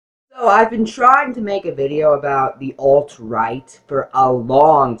Oh, I've been trying to make a video about the alt-right for a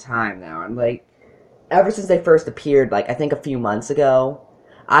long time now. And ever since they first appeared, I think a few months ago,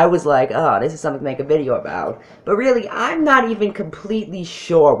 I was like, oh, this is something to make a video about. But really, I'm not even completely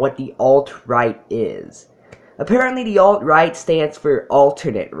sure what the alt-right is. Apparently, the alt-right stands for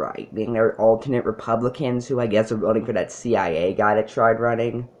alternate right, being there are alternate Republicans who I guess are voting for that CIA guy that tried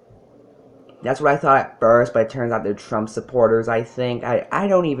running. That's what I thought at first, but it turns out they're Trump supporters, I think. I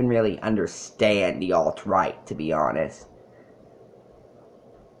don't even really understand the alt-right, to be honest.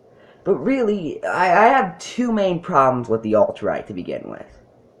 But really, I have two main problems with the alt-right to begin with.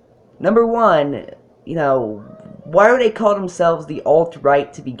 Number one, why do they call themselves the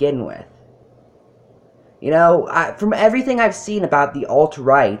alt-right to begin with? From everything I've seen about the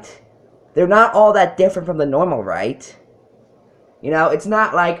alt-right, they're not all that different from the normal right. It's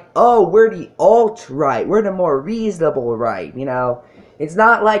not like, oh, we're the alt-right, we're the more reasonable right, It's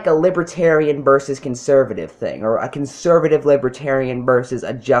not like a libertarian versus conservative thing, or a conservative libertarian versus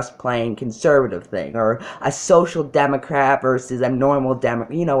a just plain conservative thing, or a social democrat versus a normal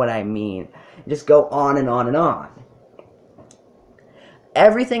democrat, you know what I mean. Just go on and on and on.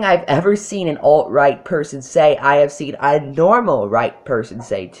 Everything I've ever seen an alt-right person say, I have seen a normal right person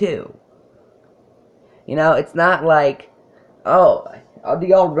say too. It's not like, oh,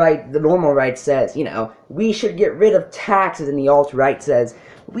 the alt-right, the normal right says, we should get rid of taxes, and the alt-right says,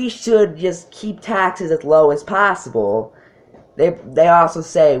 we should just keep taxes as low as possible. They also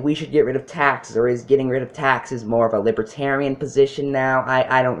say we should get rid of taxes, or is getting rid of taxes more of a libertarian position now?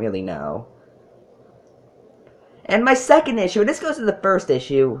 I don't really know. And my second issue, and this goes to the first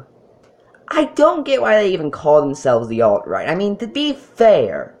issue, I don't get why they even call themselves the alt-right. I mean, to be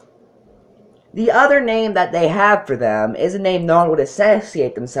fair, the other name that they have for them is a name no one would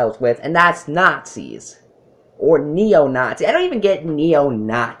associate themselves with, and that's Nazis. Or neo-Nazis. I don't even get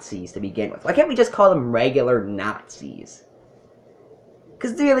neo-Nazis to begin with. Why can't we just call them regular Nazis?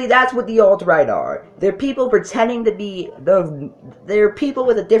 Because really, that's what the alt-right are. They're people pretending to be... They're people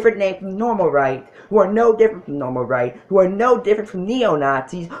with a different name from normal right, who are no different from normal right, who are no different from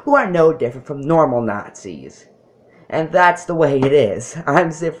neo-Nazis, who are no different from normal Nazis. And that's the way it is. I'm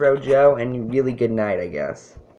Ephrom Joe, and really good night, I guess.